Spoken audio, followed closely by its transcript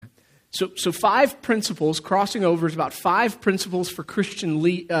So 5 principles, crossing over is about 5 principles for Christian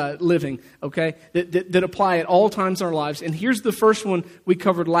living, okay, that apply at all times in our lives. And here's the first one we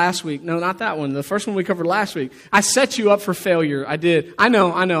covered last week. No, not that one. The first one we covered last week. I set you up for failure. I did. I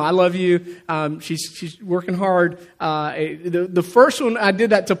know. I love you. She's working hard. The first one, I did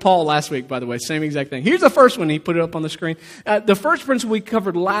that to Paul last week, by the way. Same exact thing. Here's the first one. He put it up on the screen. The first principle we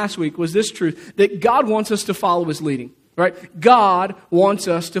covered last week was this truth, that God wants us to follow His leading. Right? God wants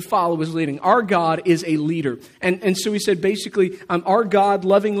us to follow His leading. Our God is a leader. And so he said basically, our God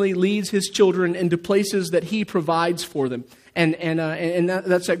lovingly leads His children into places that He provides for them. And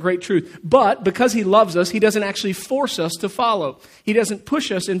that's that great truth. But because He loves us, He doesn't actually force us to follow. He doesn't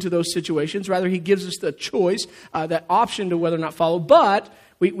push us into those situations. Rather, He gives us the choice, that option to whether or not follow. But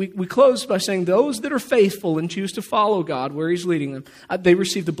we close by saying those that are faithful and choose to follow God where He's leading them, they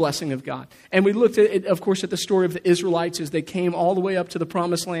receive the blessing of God. And we looked at, of course, at the story of the Israelites as they came all the way up to the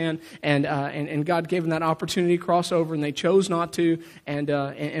Promised Land, and God gave them that opportunity to cross over, and they chose not to.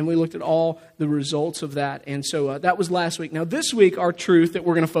 And we looked at all the results of that. And so that was last week. Now this week, our truth that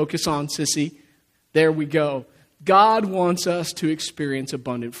we're going to focus on, sissy, there we go. God wants us to experience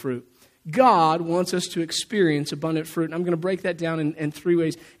abundant fruit. God wants us to experience abundant fruit. And I'm going to break that down in 3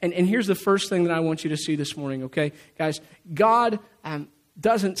 ways. And here's the first thing that I want you to see this morning, okay? Guys, God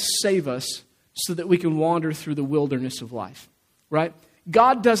doesn't save us so that we can wander through the wilderness of life, right?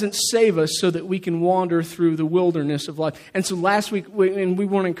 God doesn't save us so that we can wander through the wilderness of life. And so last week, and we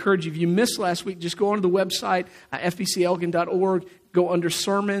want to encourage you, if you missed last week, just go onto the website, fbcelgin.org, go under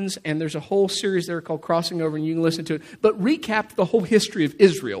sermons, and there's a whole series there called Crossing Over, and you can listen to it. But recap the whole history of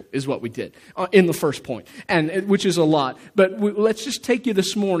Israel is what we did in the first point, and which is a lot. But let's just take you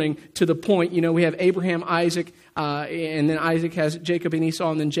this morning to the point. You know, we have Abraham, Isaac, and then Isaac has Jacob and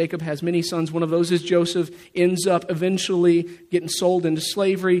Esau, and then Jacob has many sons. One of those is Joseph, ends up eventually getting sold into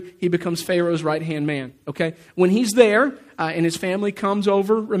slavery. He becomes Pharaoh's right-hand man, okay? When he's there, and his family comes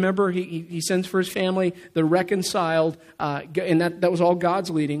over, remember, he sends for his family, they're reconciled, and that was all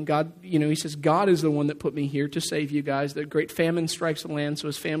God's leading. God, you know, he says, God is the one that put me here to save you guys. The great famine strikes the land, so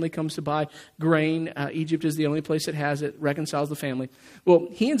his family comes to buy grain. Egypt is the only place that has it, reconciles the family. Well,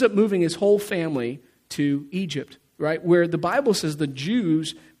 he ends up moving his whole family to Egypt, right, where the Bible says the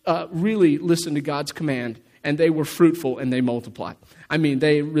Jews really listened to God's command, and they were fruitful and they multiplied. I mean,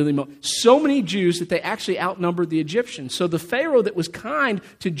 they really so many Jews that they actually outnumbered the Egyptians. So the Pharaoh that was kind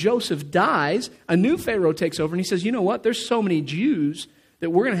to Joseph dies. A new Pharaoh takes over, and he says, you know what? There's so many Jews that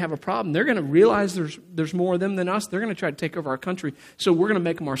we're going to have a problem. They're going to realize there's more of them than us. They're going to try to take over our country. So we're going to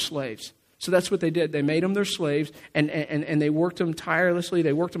make them our slaves. So that's what they did. They made them their slaves, and they worked them tirelessly.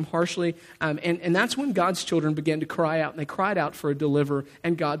 They worked them harshly. And that's when God's children began to cry out. And they cried out for a deliverer,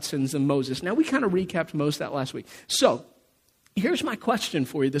 and God sends them Moses. Now, we kind of recapped most of that last week. So here's my question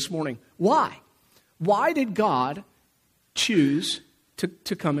for you this morning. Why? Why did God choose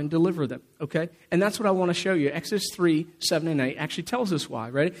to come and deliver them? Okay? And that's what I want to show you. Exodus 3, 7 and 8 actually tells us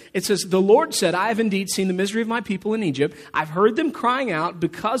why, right? It says, the Lord said, I have indeed seen the misery of my people in Egypt. I've heard them crying out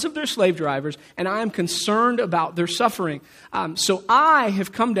because of their slave drivers, and I am concerned about their suffering. So I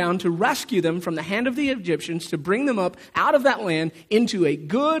have come down to rescue them from the hand of the Egyptians, to bring them up out of that land into a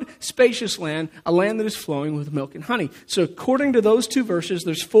good, spacious land, a land that is flowing with milk and honey. So according to those 2 verses,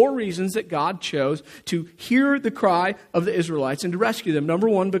 there's 4 reasons that God chose to hear the cry of the Israelites and to rescue them. Number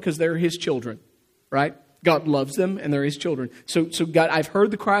 1, because they're His children, right? God loves them and they're His children. So God, I've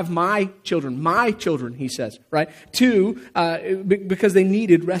heard the cry of my children, He says, right? 2, because they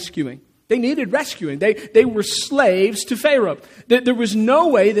needed rescuing. They needed rescuing. They were slaves to Pharaoh. There was no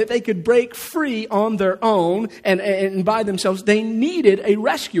way that they could break free on their own and by themselves. They needed a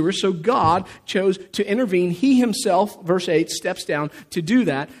rescuer, so God chose to intervene. He Himself, verse 8, steps down to do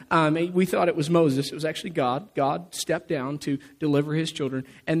that. We thought it was Moses. It was actually God. God stepped down to deliver His children.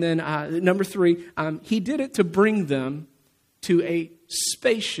 And then number 3, He did it to bring them to a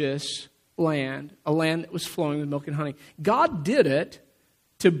spacious land, a land that was flowing with milk and honey. God did it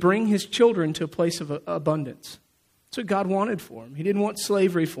to bring His children to a place of abundance. That's what God wanted for them. He didn't want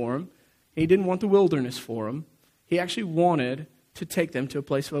slavery for them. He didn't want the wilderness for them. He actually wanted to take them to a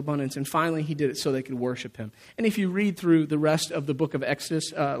place of abundance. And finally, He did it so they could worship Him. And if you read through the rest of the book of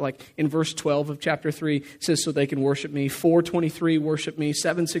Exodus, like in verse 12 of chapter 3, it says, so they can worship me. 4:23, worship me.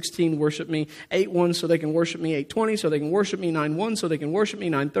 7:16, worship me. 8:1, so they can worship me. 8:20, so they can worship me. 9:1, so they can worship me.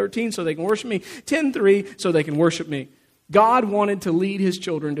 9:13, so they can worship me. 10:3, so they can worship me. God wanted to lead His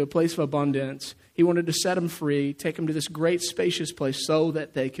children to a place of abundance. He wanted to set them free, take them to this great spacious place so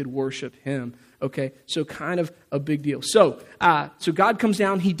that they could worship Him. Okay, so kind of a big deal. So God comes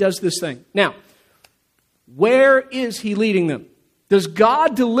down, He does this thing. Now, where is He leading them? Does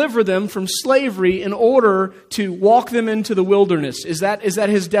God deliver them from slavery in order to walk them into the wilderness? Is that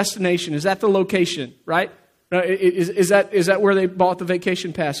his destination? Is that the location, right? Is that where they bought the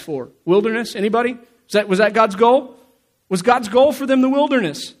vacation pass for? Wilderness? Anybody? Was that God's goal? Was God's goal for them the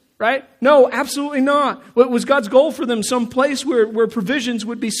wilderness, right? No, absolutely not. Was God's goal for them some place where provisions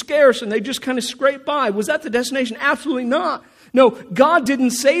would be scarce and they just kind of scrape by? Was that the destination? Absolutely not. No, God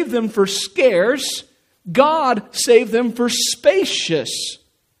didn't save them for scarce. God saved them for spacious.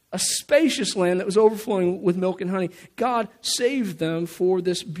 A spacious land that was overflowing with milk and honey. God saved them for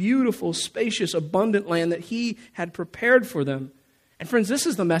this beautiful, spacious, abundant land that He had prepared for them. And friends, this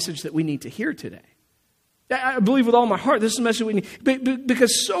is the message that we need to hear today. I believe with all my heart this is the message we need.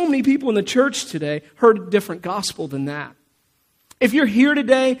 Because so many people in the church today heard a different gospel than that. If you're here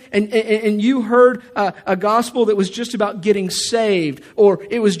today and you heard a gospel that was just about getting saved, or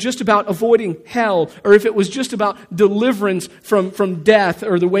it was just about avoiding hell, or if it was just about deliverance from death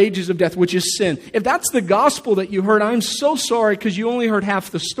or the wages of death, which is sin. If that's the gospel that you heard, I'm so sorry because you only heard half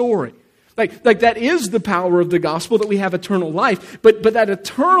the story. Like that is the power of the gospel, that we have eternal life. But that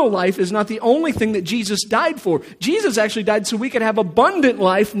eternal life is not the only thing that Jesus died for. Jesus actually died so we could have abundant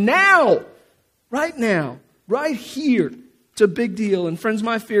life now. Right here. It's a big deal. And friends,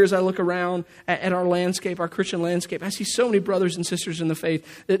 my fear as I look around at our landscape, our Christian landscape, I see so many brothers and sisters in the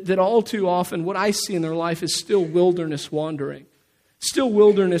faith that all too often what I see in their life is still wilderness wandering. Still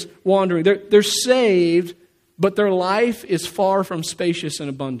wilderness wandering. They're saved, but their life is far from spacious and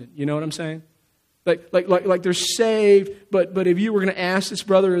abundant. You know what I'm saying? Like they're saved, but if you were going to ask this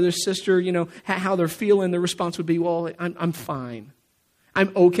brother or this sister, how they're feeling, their response would be, well, I'm fine. I'm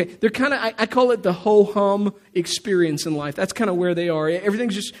okay. They're kind of, I call it the ho-hum experience in life. That's kind of where they are.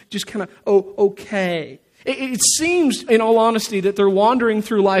 Everything's just kind of okay. It seems, in all honesty, that they're wandering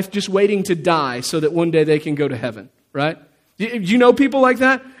through life just waiting to die so that one day they can go to heaven, right? Do you know people like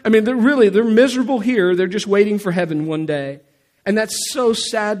that? I mean, they're miserable here. They're just waiting for heaven one day. And that's so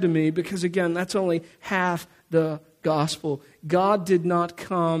sad to me because, again, that's only half the gospel. God did not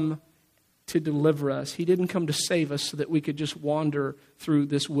come to deliver us. He didn't come to save us so that we could just wander through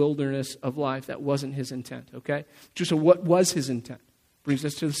this wilderness of life. That wasn't His intent, okay? So what was His intent? Brings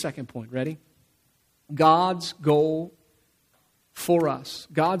us to the second point. Ready? God's goal for us,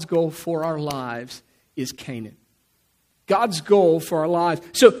 God's goal for our lives is Canaan. God's goal for our lives.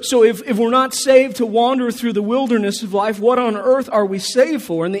 So if we're not saved to wander through the wilderness of life, what on earth are we saved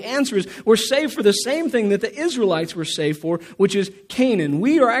for? And the answer is we're saved for the same thing that the Israelites were saved for, which is Canaan.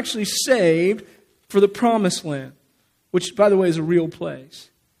 We are actually saved for the promised land, which, by the way, is a real place.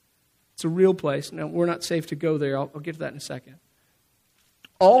 It's a real place. Now, we're not safe to go there. I'll get to that in a second.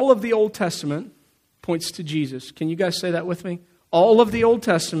 All of the Old Testament points to Jesus. Can you guys say that with me? All of the Old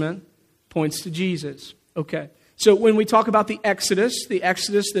Testament points to Jesus. Okay. So when we talk about the Exodus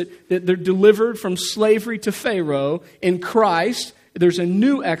that they're delivered from slavery to Pharaoh, in Christ, there's a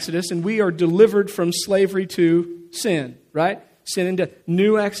new Exodus, and we are delivered from slavery to sin, right? Sin and death.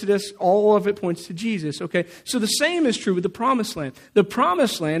 New Exodus, all of it points to Jesus, okay? So the same is true with the Promised Land. The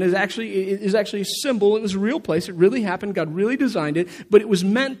Promised Land is actually a symbol. It was a real place. It really happened. God really designed it. But it was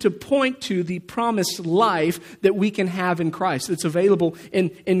meant to point to the promised life that we can have in Christ, that's available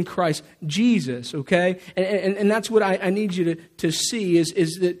in Christ Jesus, okay? And that's what I need you to see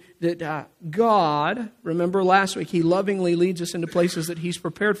is that God, remember last week, He lovingly leads us into places that He's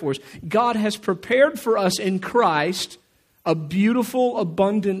prepared for us. God has prepared for us in Christ a beautiful,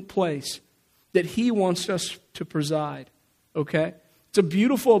 abundant place that He wants us to preside, okay? It's a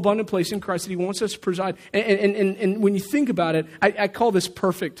beautiful, abundant place in Christ that He wants us to preside. And when you think about it, I call this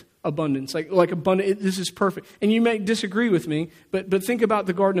perfect abundance, like abundant. This is perfect. And you may disagree with me, but think about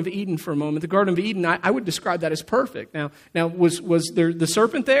the Garden of Eden for a moment. The Garden of Eden, I would describe that as perfect. Now was there the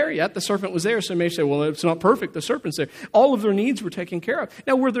serpent there? Yeah, the serpent was there. So you may say, well, it's not perfect. The serpent's there. All of their needs were taken care of.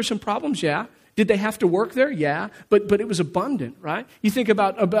 Now, were there some problems? Yeah. Did they have to work there? Yeah, but it was abundant, right? You think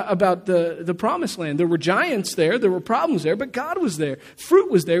about the Promised Land. There were giants there. There were problems there, but God was there. Fruit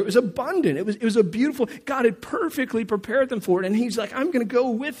was there. It was abundant. It was a beautiful. God had perfectly prepared them for it, and He's like, I'm going to go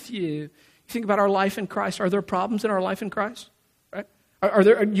with you. You think about our life in Christ. Are there problems in our life in Christ? Right?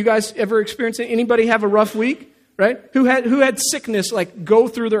 Are you guys ever experiencing? Anybody have a rough week? Right? Who had sickness like go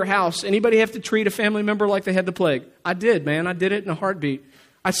through their house? Anybody have to treat a family member like they had the plague? I did, man. I did it in a heartbeat.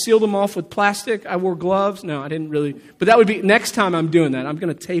 I sealed them off with plastic. I wore gloves. No, I didn't really. But that would be, next time I'm doing that, I'm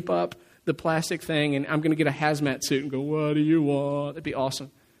going to tape up the plastic thing and I'm going to get a hazmat suit and go, what do you want? That'd be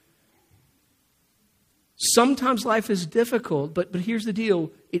awesome. Sometimes life is difficult, but here's the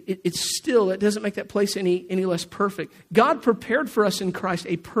deal. It doesn't make that place any less perfect. God prepared for us in Christ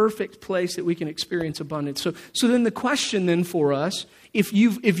a perfect place that we can experience abundance. So then the question then for us, if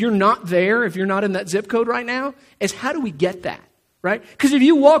you're not there, if you're not in that zip code right now, is how do we get that? Right? Because if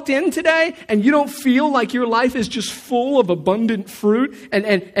you walked in today and you don't feel like your life is just full of abundant fruit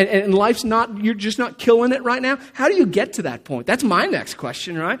and life's you're just not killing it right now, how do you get to that point? That's my next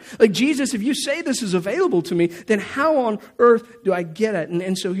question, right? Like, Jesus, if you say this is available to me, then how on earth do I get it?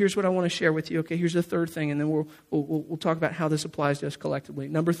 And so here's what I want to share with you. Okay, here's the third thing, and then we'll talk about how this applies to us collectively.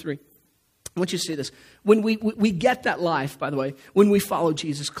 Number 3, I want you to see this. When we get that life, by the way, when we follow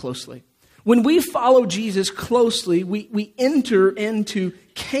Jesus closely. When we follow Jesus closely, we enter into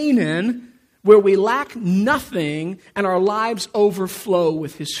Canaan where we lack nothing and our lives overflow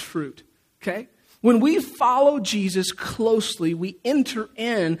with his fruit. Okay? When we follow Jesus closely, we enter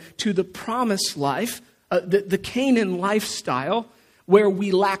into the promised life, the Canaan lifestyle, where we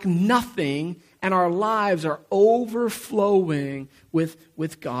lack nothing and our lives are overflowing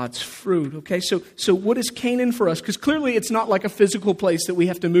with God's fruit. Okay, so what is Canaan for us? Because clearly it's not like a physical place that we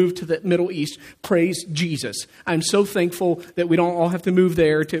have to move to the Middle East. Praise Jesus. I'm so thankful that we don't all have to move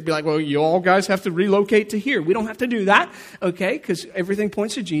there to be like, well, you all guys have to relocate to here. We don't have to do that, okay, because everything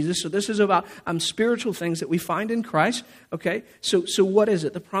points to Jesus. So this is about spiritual things that we find in Christ, okay? So what is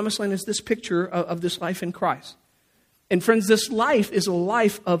it? The promised land is this picture of this life in Christ. And friends, this life is a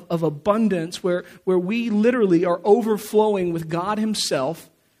life of abundance where we literally are overflowing with God himself.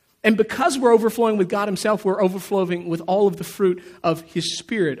 And because we're overflowing with God himself, we're overflowing with all of the fruit of his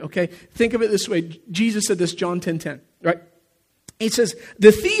Spirit, okay? Think of it this way. Jesus said this, John 10:10, right? He says,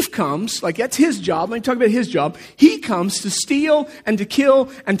 the thief comes, like that's his job. Let me talk about his job. He comes to steal and to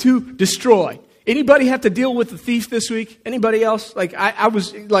kill and to destroy. Anybody have to deal with the thief this week? Anybody else? Like I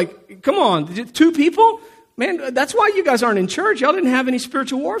was like, come on, 2 people? Man, that's why you guys aren't in church. Y'all didn't have any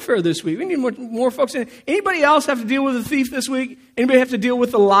spiritual warfare this week. We need more folks in. Anybody else have to deal with a thief this week? Anybody have to deal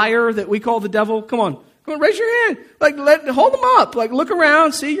with the liar that we call the devil? Come on, raise your hand. Hold them up. Look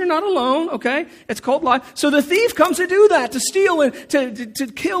around. See, you're not alone. Okay, it's called life. So the thief comes to do that, to steal and to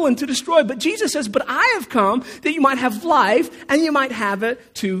kill and to destroy. But Jesus says, "But I have come that you might have life and you might have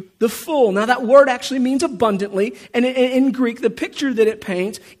it to the full." Now that word actually means abundantly, and in Greek, the picture that it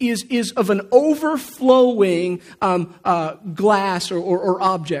paints is of an overflowing glass or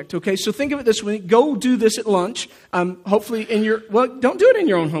object. Okay, so think of it this way: go do this at lunch. Hopefully don't do it in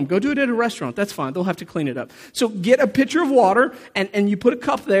your own home. Go do it at a restaurant. That's fine. They'll have to clean it up. So get a pitcher of water and you put a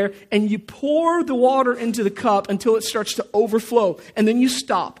cup there and you pour the water into the cup until it starts to overflow. And then you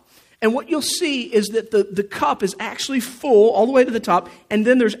stop. And what you'll see is that the cup is actually full all the way to the top. And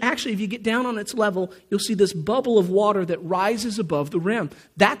then there's actually, if you get down on its level, you'll see this bubble of water that rises above the rim.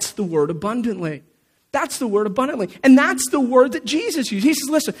 That's the word abundantly. That's the word abundantly. And that's the word that Jesus used. He says,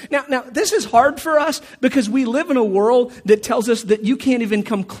 listen, now this is hard for us because we live in a world that tells us that you can't even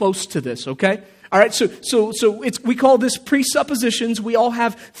come close to this, okay? All right, so we call this presuppositions. We all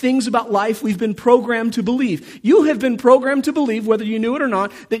have things about life we've been programmed to believe. You have been programmed to believe, whether you knew it or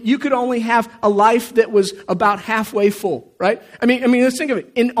not, that you could only have a life that was about halfway full, right? I mean, let's think of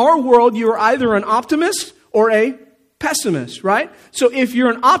it. In our world, you are either an optimist or a pessimist, right? So if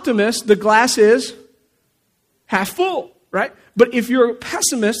you're an optimist, the glass is half full, right? But if you're a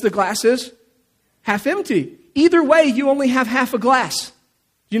pessimist, the glass is half empty. Either way, you only have half a glass.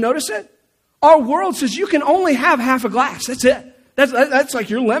 You notice it? Our world says you can only have half a glass. That's it. That's like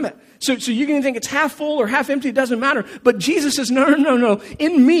your limit. So you can think it's half full or half empty. It doesn't matter. But Jesus says, no.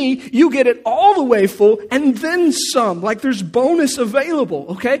 In me, you get it all the way full and then some. Like there's bonus available,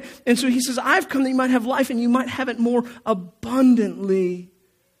 okay? And so he says, I've come that you might have life and you might have it more abundantly.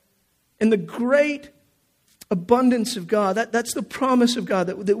 And the great abundance of God, that's the promise of God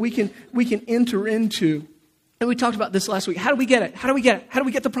that we can enter into. And we talked about this last week. How do we get it? How do we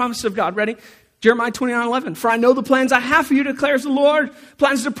get the promises of God? Ready? Jeremiah 29:11. For I know the plans I have for you, declares the Lord.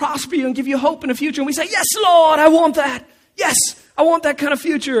 Plans to prosper you and give you hope in the future. And we say, yes, Lord, I want that. Yes, I want that kind of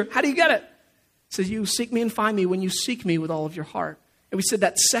future. How do you get it? It says, you seek me and find me when you seek me with all of your heart. And we said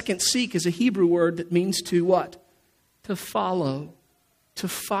that second seek is a Hebrew word that means to what? To follow. To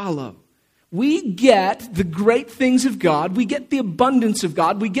follow. We get the great things of God. We get the abundance of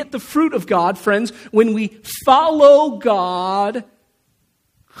God. We get the fruit of God, friends, when we follow God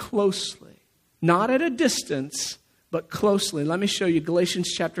closely. Not at a distance, but closely. Let me show you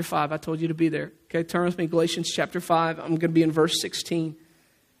Galatians chapter 5. I told you to be there. Okay, turn with me, Galatians chapter 5. I'm going to be in verse 16.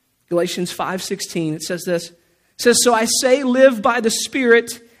 Galatians 5:16. It says this. It says, so I say, live by the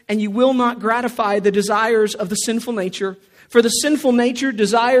Spirit, and you will not gratify the desires of the sinful nature. For the sinful nature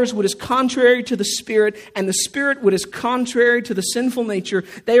desires what is contrary to the Spirit, and the Spirit what is contrary to the sinful nature.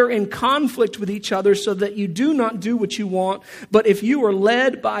 They are in conflict with each other, so that you do not do what you want. But if you are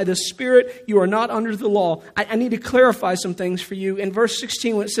led by the Spirit, you are not under the law. I need to clarify some things for you. In verse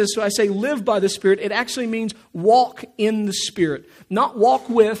 16, when it says, so I say live by the Spirit, it actually means walk in the Spirit. Not walk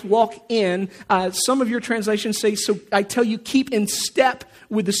with, walk in. Some of your translations say, so I tell you, keep in step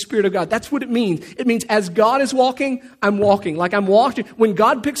with the Spirit of God. That's what it means. It means as God is walking, I'm walking. Like I'm walking. When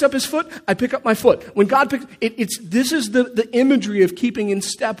God picks up his foot, I pick up my foot. When God picks, this is the imagery of keeping in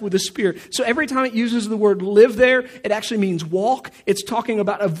step with the Spirit. So every time it uses the word live there, it actually means walk. It's talking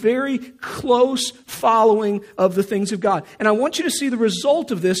about a very close following of the things of God. And I want you to see the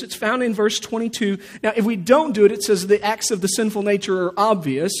result of this. It's found in verse 22. Now, if we don't do it, it says the acts of the sinful nature are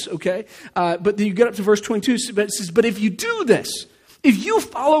obvious, okay? But then you get up to verse 22, but it says, but if you do this, if you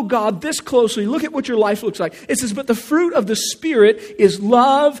follow God this closely, look at what your life looks like. It says, but the fruit of the Spirit is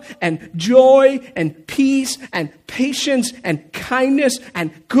love and joy and peace and patience and kindness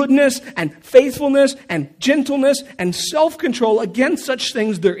and goodness and faithfulness and gentleness and self-control. Against such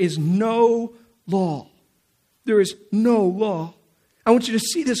things there is no law. There is no law. I want you to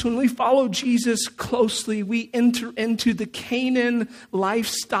see this. When we follow Jesus closely, we enter into the Canaan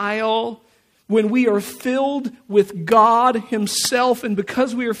lifestyle. When we are filled with God himself, and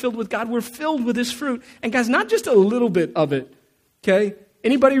because we are filled with God, we're filled with his fruit. And guys, not just a little bit of it, okay?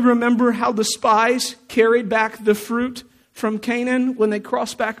 Anybody remember how the spies carried back the fruit from Canaan when they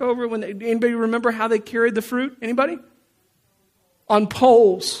crossed back over? Anybody remember how they carried the fruit? Anybody? On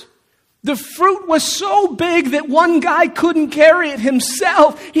poles. The fruit was so big that one guy couldn't carry it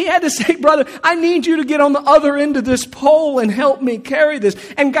himself. He had to say, brother, I need you to get on the other end of this pole and help me carry this.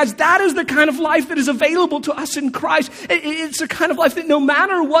 And guys, that is the kind of life that is available to us in Christ. It's the kind of life that no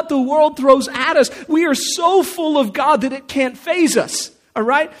matter what the world throws at us, we are so full of God that it can't faze us. All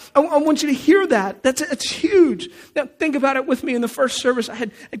right? I want you to hear that. That's huge. Now, think about it with me. In the first service, I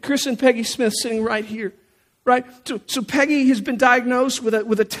had Chris and Peggy Smith sitting right here. Right? So Peggy has been diagnosed with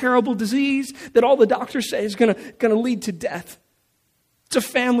a terrible disease that all the doctors say is going to lead to death. It's a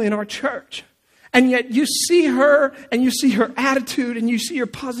family in our church. And yet you see her and you see her attitude and you see her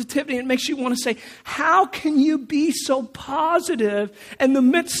positivity, and it makes you want to say, how can you be so positive in the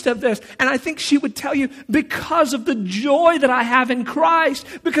midst of this? And I think she would tell you, because of the joy that I have in Christ,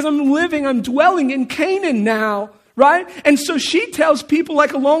 because I'm dwelling in Canaan now. Right? And so she tells people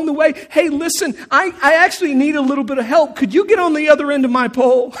like along the way, hey, listen, I actually need a little bit of help. Could you get on the other end of my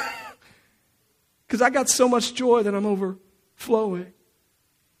pole? Because I got so much joy that I'm overflowing.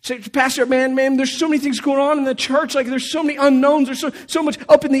 Say, Pastor, man, there's so many things going on in the church. Like there's so many unknowns. There's so much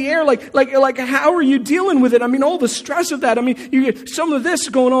up in the air. Like how are you dealing with it? I mean, all the stress of that. I mean, you get some of this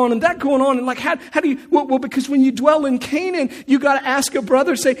going on and that going on. And like, how do you, well, because when you dwell in Canaan, you got to ask a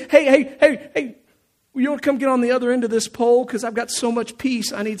brother, say, hey, you want to come get on the other end of this pole? Because I've got so much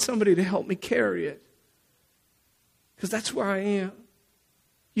peace, I need somebody to help me carry it. Because that's where I am.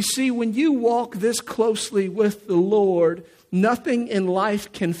 You see, when you walk this closely with the Lord, nothing in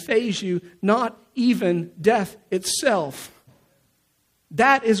life can faze you, not even death itself.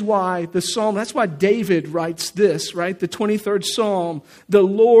 That is why that's why David writes this, right? The 23rd Psalm, the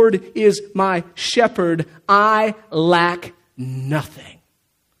Lord is my shepherd, I lack nothing.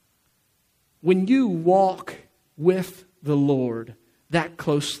 When you walk with the Lord that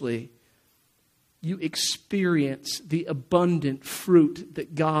closely, you experience the abundant fruit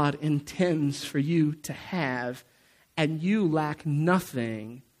that God intends for you to have, and you lack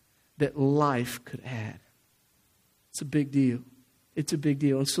nothing that life could add. It's a big deal. It's a big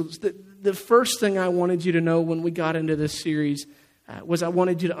deal. And so the first thing I wanted you to know when we got into this series was I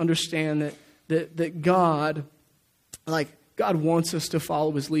wanted you to understand that God wants us to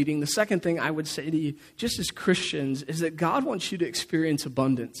follow his leading. The second thing I would say to you, just as Christians, is that God wants you to experience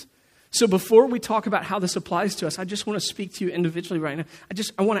abundance. So before we talk about how this applies to us, I just want to speak to you individually right now.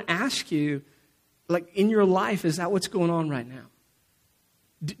 I want to ask you, like in your life, is that what's going on right now?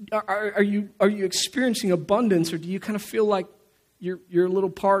 Are you experiencing abundance, or do you kind of feel like you're a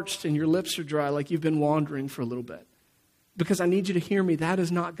little parched and your lips are dry, like you've been wandering for a little bit? Because I need you to hear me, that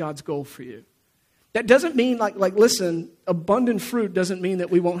is not God's goal for you. That doesn't mean, listen, abundant fruit doesn't mean that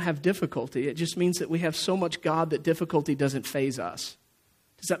we won't have difficulty. It just means that we have so much God that difficulty doesn't faze us.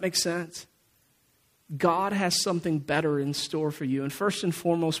 Does that make sense? God has something better in store for you. And first and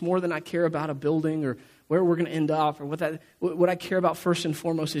foremost, more than I care about a building or where we're going to end up or what I care about first and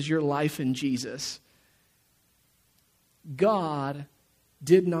foremost is your life in Jesus. God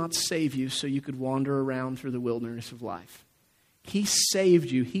did not save you so you could wander around through the wilderness of life. He saved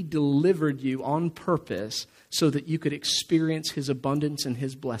you. He delivered you on purpose so that you could experience His abundance and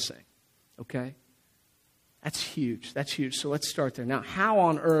His blessing. Okay? That's huge. That's huge. So let's start there. Now, how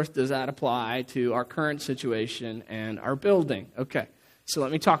on earth does that apply to our current situation and our building? Okay, so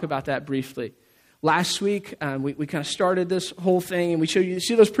let me talk about that briefly. Last week, we kind of started this whole thing, and we showed you,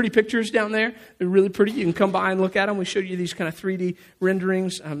 see those pretty pictures down there? They're really pretty. You can come by and look at them. We showed you these kind of 3D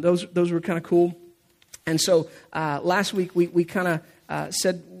renderings. Those were kind of cool. And so last week, we kind of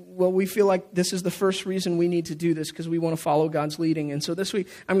said, well, we feel like this is the first reason we need to do this because we want to follow God's leading. And so this week,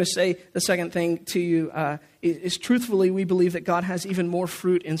 I'm going to say the second thing to you is truthfully, we believe that God has even more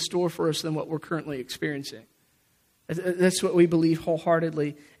fruit in store for us than what we're currently experiencing. That's what we believe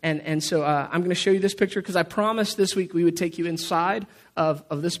wholeheartedly. And so I'm going to show you this picture because I promised this week we would take you inside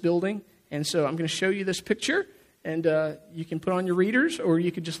of this building. And so I'm going to show you this picture, and you can put on your readers or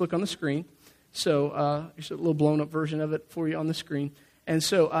you could just look on the screen. So there's a little blown-up version of it for you on the screen. And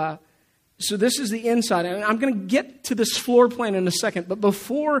so this is the inside. And I'm going to get to this floor plan in a second. But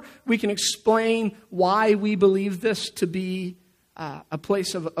before we can explain why we believe this to be a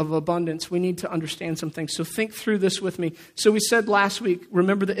place of abundance, we need to understand some things. So think through this with me. So we said last week,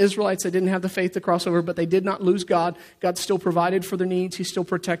 remember the Israelites, they didn't have the faith to cross over, but they did not lose God. God still provided for their needs. He still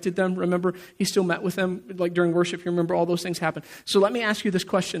protected them. Remember, He still met with them. Like during worship, you remember all those things happened. So let me ask you this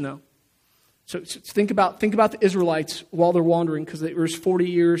question, though. So think about the Israelites while they're wandering, because it was 40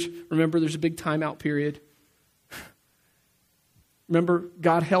 years. Remember, there's a big timeout period. Remember,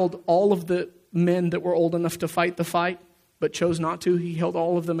 God held all of the men that were old enough to fight the fight, but chose not to. He held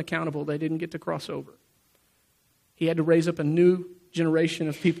all of them accountable. They didn't get to cross over. He had to raise up a new generation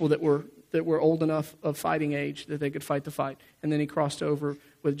of people that were old enough of fighting age that they could fight the fight. And then He crossed over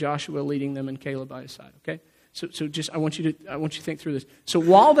with Joshua leading them and Caleb by his side. Okay? So just I want you to think through this. So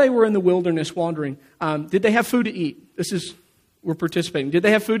while they were in the wilderness wandering, did they have food to eat? We're participating. Did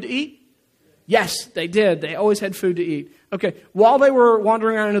they have food to eat? Yes, they did. They always had food to eat. Okay. While they were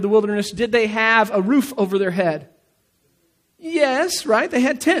wandering around in the wilderness, did they have a roof over their head? Yes, right? They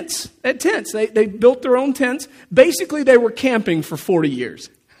had tents. They built their own tents. Basically, they were camping for 40 years.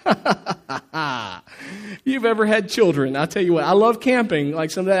 You've ever had children, I'll tell you what, I love camping,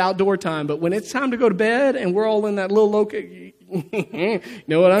 like some of that outdoor time, but when it's time to go to bed and we're all in that little you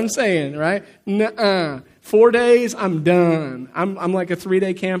know what I'm saying, right? Nuh-uh. 4 days, I'm done. I'm like a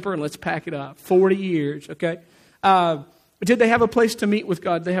 3-day camper, and let's pack it up. 40 years, okay? Did they have a place to meet with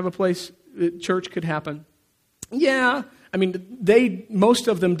God? Did they have a place that church could happen? Yeah. I mean, most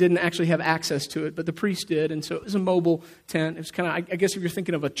of them didn't actually have access to it, but the priest did, and so it was a mobile tent. It was kind of, I guess if you're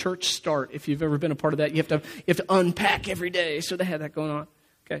thinking of a church start, if you've ever been a part of that, you have to unpack every day, so they had that going on.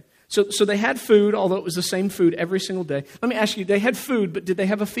 Okay, so they had food, although it was the same food every single day. Let me ask you, they had food, but did they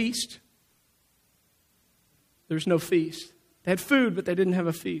have a feast? There's no feast. They had food, but they didn't have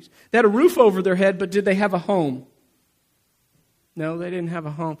a feast. They had a roof over their head, but did they have a home? No, they didn't have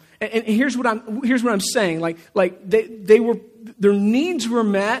a home. And here's what I'm saying. Like their needs were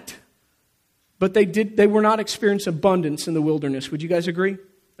met, but they were not experiencing abundance in the wilderness. Would you guys agree?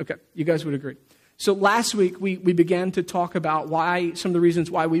 Okay, you guys would agree. So last week we began to talk about some of the reasons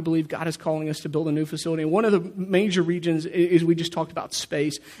why we believe God is calling us to build a new facility. And one of the major regions is we just talked about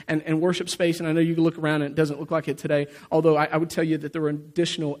space and worship space. And I know you can look around and it doesn't look like it today. Although I would tell you that there were an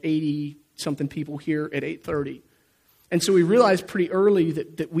additional 80-something people here at 8:30. And so we realized pretty early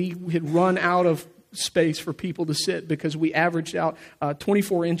that we had run out of space for people to sit because we averaged out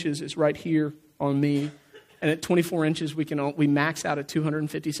 24 inches is right here on me. And at 24 inches, we max out at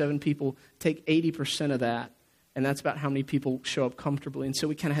 257 people, take 80% of that. And that's about how many people show up comfortably. And so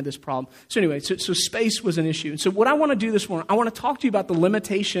we kind of had this problem. So anyway, so space was an issue. And so what I want to do this morning, I want to talk to you about the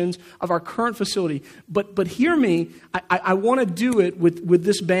limitations of our current facility. But hear me, I want to do it with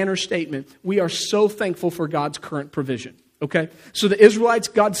this banner statement. We are so thankful for God's current provision. Okay? So the Israelites,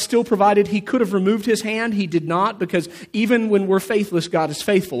 God still provided. He could have removed His hand. He did not, because even when we're faithless, God is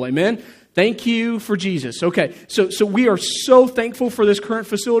faithful. Amen? Thank you for Jesus. Okay, so we are so thankful for this current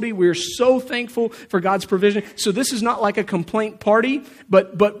facility. We are so thankful for God's provision. So this is not like a complaint party,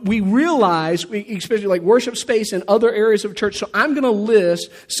 but we realize, especially like worship space and other areas of church. So I'm going to list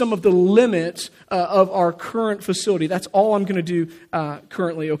some of the limits of our current facility. That's all I'm going to do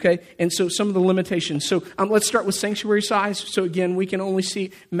currently, okay? And so some of the limitations. So let's start with sanctuary size. So again, we can only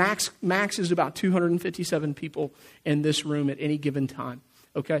see max is about 257 people in this room at any given time.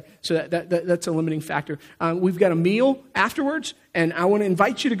 Okay, so that's a limiting factor. We've got a meal afterwards, and I want to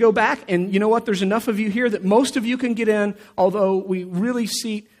invite you to go back. And you know what? There's enough of you here that most of you can get in, although we really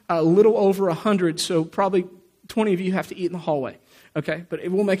seat a little over 100, so probably 20 of you have to eat in the hallway. Okay, but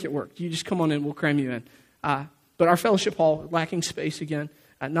we'll make it work. You just come on in, we'll cram you in. But But our fellowship hall, lacking space again.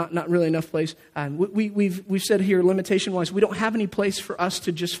 Not really enough place. We've said here, limitation-wise, we don't have any place for us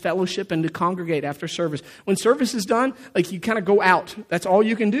to just fellowship and to congregate after service. When service is done, like you kind of go out. That's all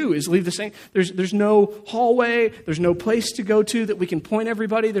you can do is leave the same. There's no hallway. There's no place to go to that we can point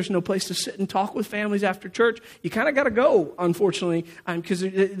everybody. There's no place to sit and talk with families after church. You kind of got to go, unfortunately, because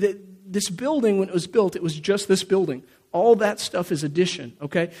this building, when it was built, it was just this building. All that stuff is addition,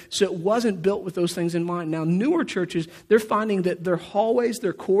 okay? So it wasn't built with those things in mind. Now, newer churches, they're finding that their hallways,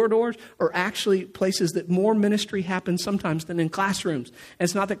 their corridors are actually places that more ministry happens sometimes than in classrooms. And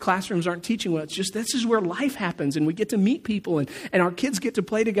it's not that classrooms aren't teaching well. It's just this is where life happens, and we get to meet people, and our kids get to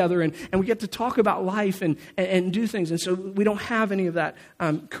play together, and we get to talk about life and do things. And so we don't have any of that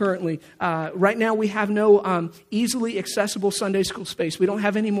currently. Right now, we have no easily accessible Sunday school space. We don't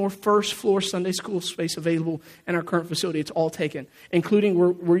have any more first-floor Sunday school space available in our current facility. It's all taken, including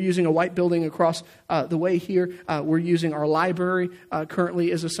we're using a white building across the way here. We're using our library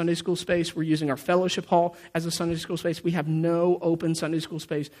currently as a Sunday school space. We're using our fellowship hall as a Sunday school space. We have no open Sunday school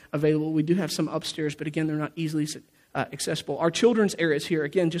space available. We do have some upstairs, but again, they're not easily accessible. Our children's areas here,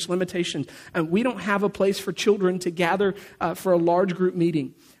 again, just limitations. We don't have a place for children to gather for a large group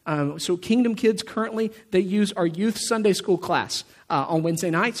meeting. So Kingdom Kids currently, they use our youth Sunday school class. On Wednesday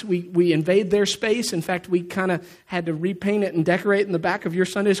nights, we invade their space. In fact, we kind of had to repaint it and decorate in the back of your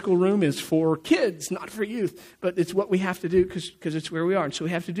Sunday school room is for kids, not for youth. But it's what we have to do because it's where we are. And so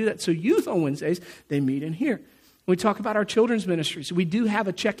we have to do that. So youth on Wednesdays, they meet in here. We talk about our children's ministry. So we do have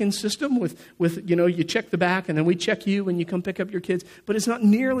a check-in system with you check the back and then we check you when you come pick up your kids. But it's not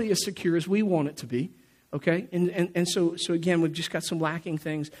nearly as secure as we want it to be. Okay, and so again, we've just got some lacking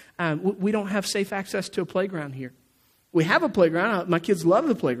things. We don't have safe access to a playground here. We have a playground. My kids love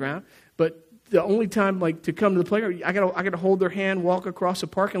the playground, but the only time to come to the playground, I got to hold their hand, walk across a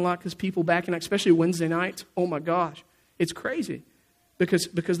parking lot because people backing, especially Wednesday nights. Oh my gosh, it's crazy because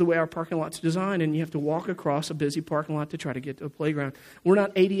the way our parking lot's designed, and you have to walk across a busy parking lot to try to get to a playground. We're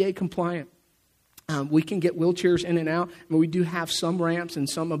not ADA compliant. We can get wheelchairs in and out. I mean, we do have some ramps and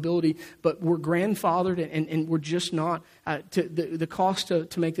some ability, but we're grandfathered and we're just not. The cost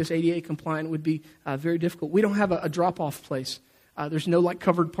to make this ADA compliant would be very difficult. We don't have a drop-off place. There's no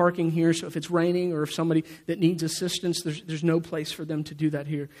covered parking here, so if it's raining or if somebody that needs assistance, there's no place for them to do that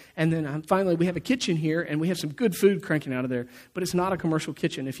here. And then finally, we have a kitchen here, and we have some good food cranking out of there, but it's not a commercial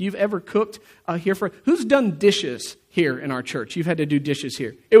kitchen. If you've ever cooked here who's done dishes here in our church? You've had to do dishes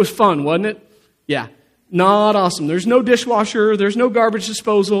here. It was fun, wasn't it? Yeah, not awesome. There's no dishwasher. There's no garbage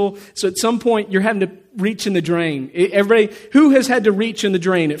disposal. So at some point, you're having to reach in the drain. Everybody, who has had to reach in the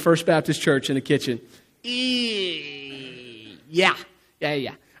drain at First Baptist Church in the kitchen? Yeah.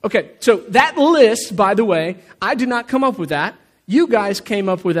 Okay, so that list, by the way, I did not come up with that. You guys came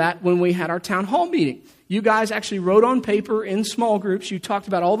up with that when we had our town hall meeting. You guys actually wrote on paper in small groups. You talked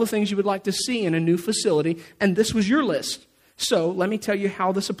about all the things you would like to see in a new facility, and this was your list. So let me tell you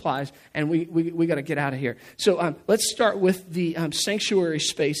how this applies, and we got to get out of here. So let's start with the sanctuary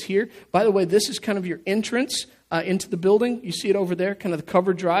space here. By the way, this is kind of your entrance into the building. You see it over there, kind of the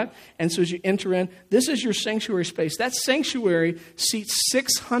covered drive. And so as you enter in, this is your sanctuary space. That sanctuary seats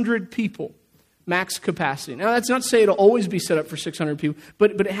 600 people, max capacity. Now, that's not to say it'll always be set up for 600 people,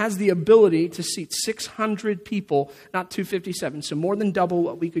 but it has the ability to seat 600 people, not 257, so more than double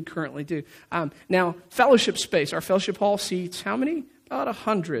what we could currently do. Now, fellowship space. Our fellowship hall seats how many? About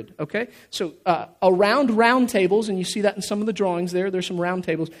 100, okay? So around round tables, and you see that in some of the drawings there's some round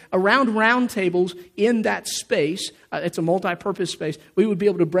tables. Around round tables in that space, it's a multi-purpose space, we would be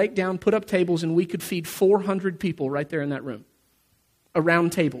able to break down, put up tables, and we could feed 400 people right there in that room.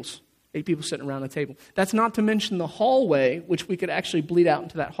 Around tables. 8 people sitting around a table. That's not to mention the hallway, which we could actually bleed out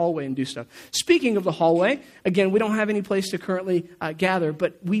into that hallway and do stuff. Speaking of the hallway, again, we don't have any place to currently gather,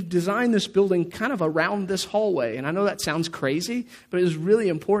 but we've designed this building kind of around this hallway. And I know that sounds crazy, but it is really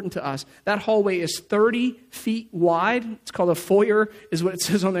important to us. That hallway is 30 feet wide. It's called a foyer, is what it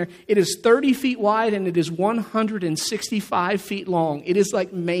says on there. It is 30 feet wide, and it is 165 feet long. It is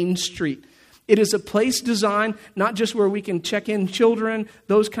like Main Street. It is a place designed, not just where we can check in children,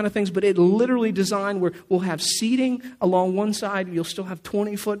 those kind of things, but it literally designed where we'll have seating along one side. You'll still have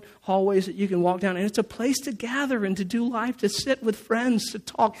 20-foot hallways that you can walk down. And it's a place to gather and to do life, to sit with friends, to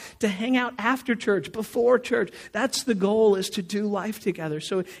talk, to hang out after church, before church. That's the goal, is to do life together.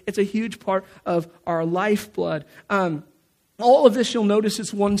 So it's a huge part of our lifeblood. All of this, you'll notice,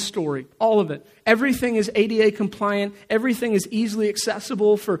 is one story. All of it. Everything is ADA compliant. Everything is easily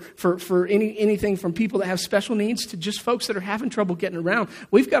accessible for anything from people that have special needs to just folks that are having trouble getting around.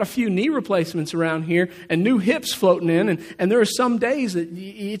 We've got a few knee replacements around here and new hips floating in. And there are some days that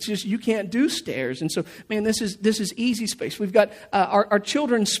it's just you can't do stairs. And so, man, this is easy space. We've got our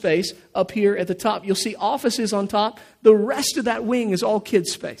children's space up here at the top. You'll see offices on top. The rest of that wing is all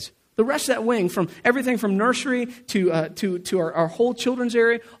kids' space. The rest of that wing, from everything from nursery to our whole children's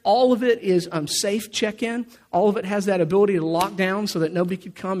area, all of it is safe check-in. All of it has that ability to lock down so that nobody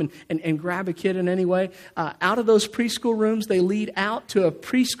could come and grab a kid in any way. Out of those preschool rooms, they lead out to a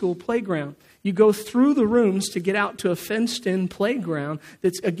preschool playground. You go through the rooms to get out to a fenced-in playground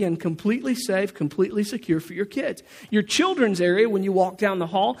that's, again, completely safe, completely secure for your kids. Your children's area, when you walk down the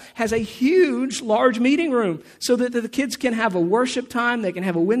hall, has a huge, large meeting room so that the kids can have a worship time, they can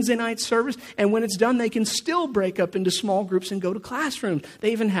have a Wednesday night service, and when it's done, they can still break up into small groups and go to classrooms.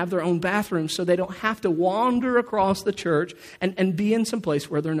 They even have their own bathrooms so they don't have to wander across the church and be in some place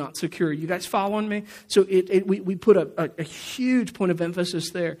where they're not secure. You guys following me? So we put a huge point of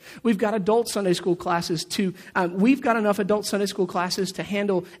emphasis there. We've got adult Sunday school classes too. We've got enough adult Sunday school classes to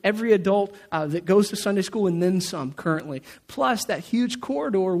handle every adult that goes to Sunday school and then some currently. Plus, that huge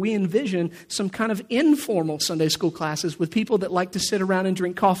corridor, we envision some kind of informal Sunday school classes with people that like to sit around and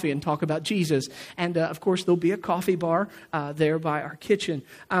drink coffee and talk about Jesus. And of course, there'll be a coffee bar there by our kitchen.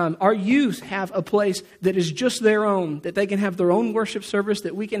 Our youth have a place that is just their own, that they can have their own worship service,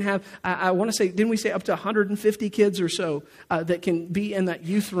 that we can have, I want to say, didn't we say up to 150 kids or so that can be in that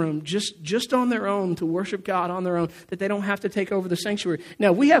youth room just on their own to worship God on their own, that they don't have to take over the sanctuary.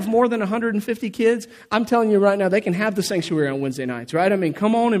 Now, we have more than 150 kids. I'm telling you right now, they can have the sanctuary on Wednesday nights, right? I mean,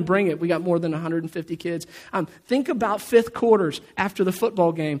 come on and bring it. We got more than 150 kids. Think about fifth quarters after the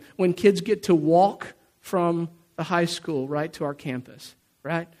football game when kids get to walk from the high school right to our campus,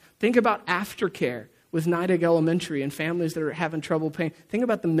 right? Think about aftercare with Nidegg Elementary and families that are having trouble paying. Think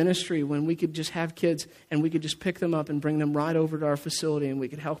about the ministry when we could just have kids and we could just pick them up and bring them right over to our facility and we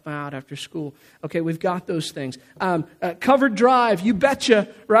could help them out after school. Okay, we've got those things. Covered drive, you betcha,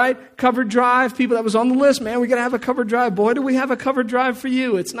 right? Covered drive, people, that was on the list, man. We got to have a covered drive. Boy, do we have a covered drive for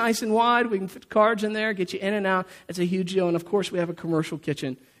you. It's nice and wide. We can fit cards in there, get you in and out. It's a huge deal. And of course, we have a commercial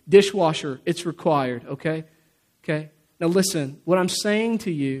kitchen. Dishwasher, it's required, okay? Okay? Now listen, what I'm saying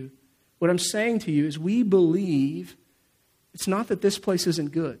to you is we believe it's not that this place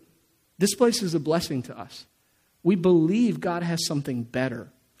isn't good. This place is a blessing to us. We believe God has something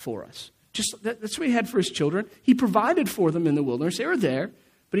better for us. That's what he had for his children. He provided for them in the wilderness. They were there,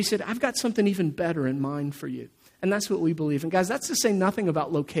 but he said, I've got something even better in mind for you. And that's what we believe. And guys, that's to say nothing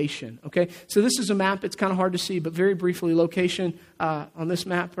about location, okay? So this is a map. It's kind of hard to see, but very briefly, location on this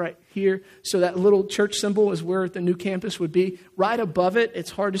map right here. So that little church symbol is where the new campus would be. Right above it, it's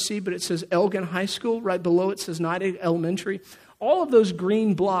hard to see, but it says Elgin High School. Right below it says Nidegg Elementary. All of those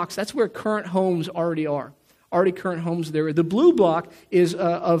green blocks, that's where current homes already are. Already current homes there. The blue block is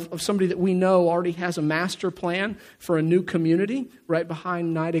of somebody that we know already has a master plan for a new community right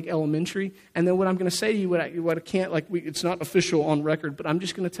behind Nidegg Elementary. And then what I'm going to say to you, what I can't, it's not official on record, but I'm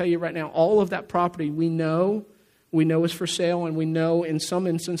just going to tell you right now, all of that property we know is for sale, and we know in some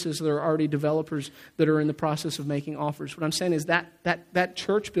instances there are already developers that are in the process of making offers. What I'm saying is that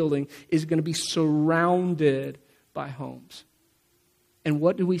church building is going to be surrounded by homes. And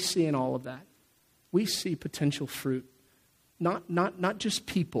what do we see in all of that? We see potential fruit, not just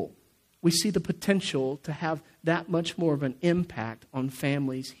people. We see the potential to have that much more of an impact on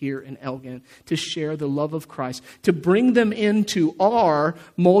families here in Elgin, to share the love of Christ, to bring them into our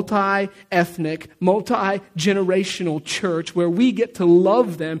multi-ethnic, multi-generational church where we get to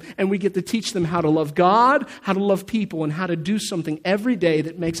love them and we get to teach them how to love God, how to love people, and how to do something every day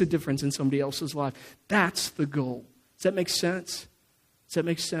that makes a difference in somebody else's life. That's the goal. Does that make sense? Does that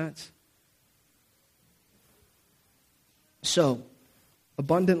make sense? So,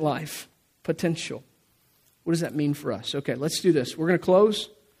 abundant life, potential. What does that mean for us? Okay, let's do this. We're going to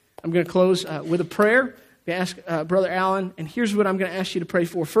close. I'm going to close with a prayer. I'm going to ask Brother Allen, and here's what I'm going to ask you to pray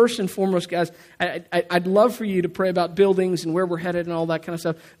for. First and foremost, guys, I'd love for you to pray about buildings and where we're headed and all that kind of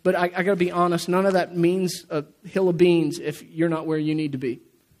stuff, but I got to be honest, none of that means a hill of beans if you're not where you need to be.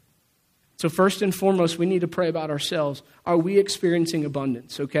 So first and foremost, we need to pray about ourselves. Are we experiencing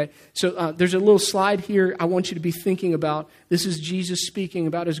abundance, okay? So there's a little slide here I want you to be thinking about. This is Jesus speaking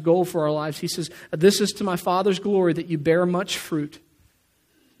about his goal for our lives. He says, this is to my Father's glory that you bear much fruit,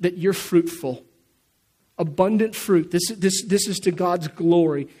 that you're fruitful. Abundant fruit. This is to God's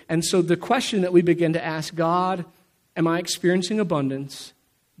glory. And so the question that we begin to ask, God, am I experiencing abundance?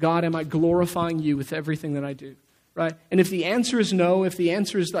 God, am I glorifying you with everything that I do? right? And if the answer is no, if the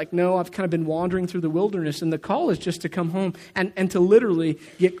answer is like, no, I've kind of been wandering through the wilderness, and the call is just to come home and to literally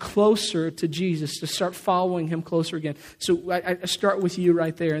get closer to Jesus, to start following him closer again. So I start with you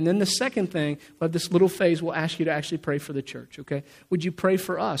right there. And then the second thing, but this little phase, we'll ask you to actually pray for the church, okay? Would you pray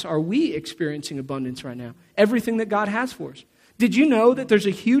for us? Are we experiencing abundance right now? Everything that God has for us. Did you know that there's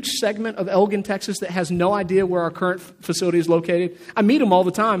a huge segment of Elgin, Texas that has no idea where our current facility is located? I meet them all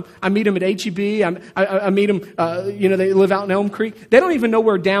the time. I meet them at HEB. I meet them, they live out in Elm Creek. They don't even know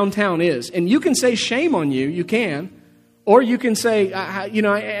where downtown is. And you can say shame on you. You can. Or you can say,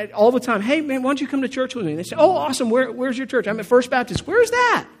 all the time, hey, man, why don't you come to church with me? And they say, oh, awesome. Where's your church? I'm at First Baptist. Where's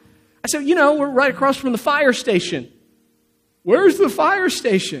that? I said, we're right across from the fire station. Where's the fire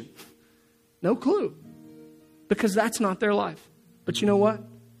station? No clue. Because that's not their life. But you know what?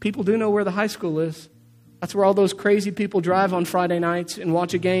 People do know where the high school is. That's where all those crazy people drive on Friday nights and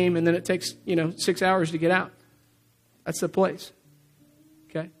watch a game, and then it takes, 6 hours to get out. That's the place.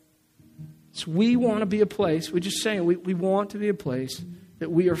 Okay? So we want to be a place, we're just saying, we want to be a place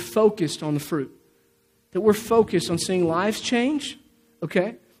that we are focused on the fruit. That we're focused on seeing lives change.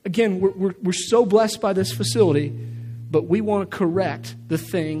 Okay? Again, we're so blessed by this facility, but we want to correct the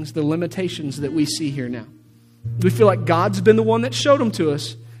things, the limitations that we see here now. We feel like God's been the one that showed them to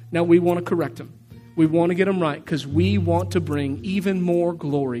us. Now we want to correct them. We want to get them right because we want to bring even more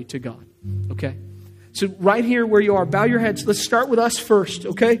glory to God. Okay? So right here where you are, bow your heads. Let's start with us first,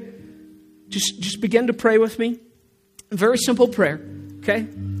 okay? Just begin to pray with me. A very simple prayer, okay?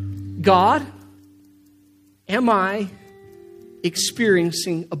 God, am I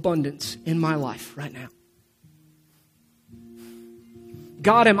experiencing abundance in my life right now?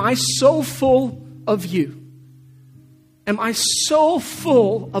 God, am I so full of you? Am I so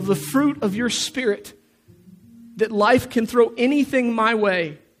full of the fruit of your Spirit that life can throw anything my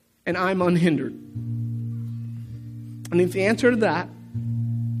way and I'm unhindered? And if the answer to that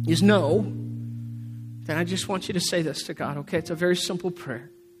is no, then I just want you to say this to God, okay? It's a very simple prayer.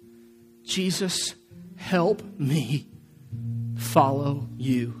 Jesus, help me follow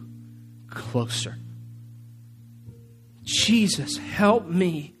you closer. Jesus, help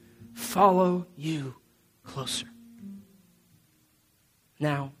me follow you closer.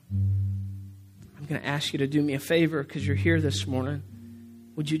 Now, I'm going to ask you to do me a favor because you're here this morning.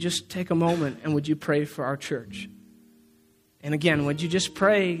 Would you just take a moment and would you pray for our church? And again, would you just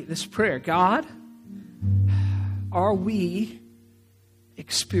pray this prayer? God, are we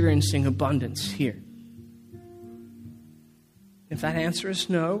experiencing abundance here? If that answer is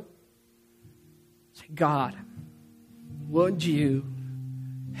no, say, God, would you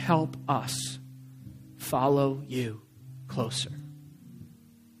help us follow you closer?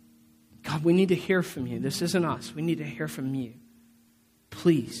 God, we need to hear from you. This isn't us. We need to hear from you.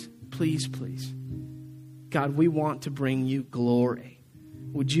 Please, please, please. God, we want to bring you glory.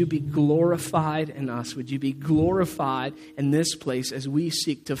 Would you be glorified in us? Would you be glorified in this place as we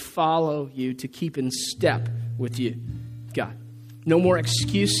seek to follow you, to keep in step with you, God? No more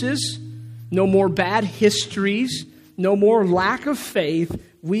excuses. No more bad histories. No more lack of faith.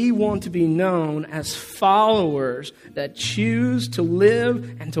 We want to be known as followers that choose to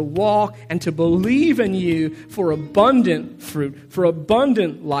live and to walk and to believe in you for abundant fruit, for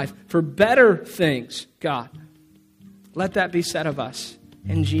abundant life, for better things, God. Let that be said of us.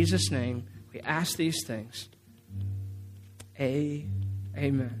 In Jesus' name, we ask these things.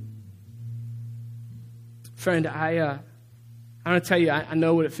 Amen. Friend, I want to tell you, I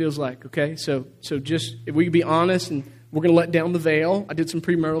know what it feels like, okay? So just, if we could be honest, and we're going to let down the veil. I did some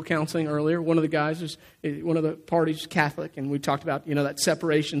premarital counseling earlier. One of the guys, one of the parties, Catholic, and we talked about, that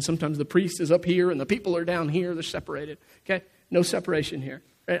separation. Sometimes the priest is up here and the people are down here. They're separated, okay? No separation here.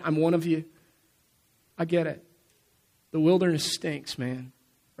 Right? I'm one of you. I get it. The wilderness stinks, man,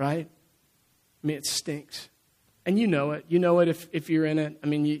 right? I mean, it stinks. And you know it. You know it if you're in it. I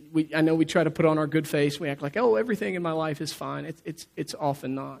mean, I know we try to put on our good face. We act like, oh, everything in my life is fine. It's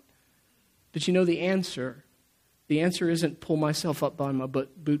often not. But the answer. The answer isn't pull myself up by my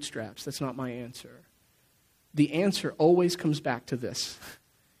bootstraps. That's not my answer. The answer always comes back to this.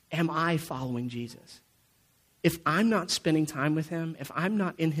 Am I following Jesus? If I'm not spending time with him, if I'm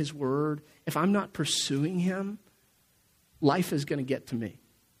not in his word, if I'm not pursuing him, life is going to get to me.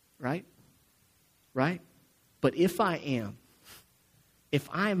 Right? Right? But if I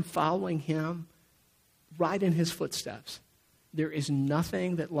am following him right in his footsteps, there is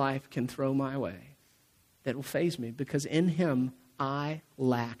nothing that life can throw my way that will faze me, because in him I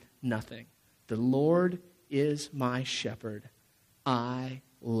lack nothing. The Lord is my shepherd. I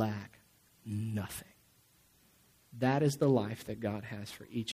lack nothing. That is the life that God has for each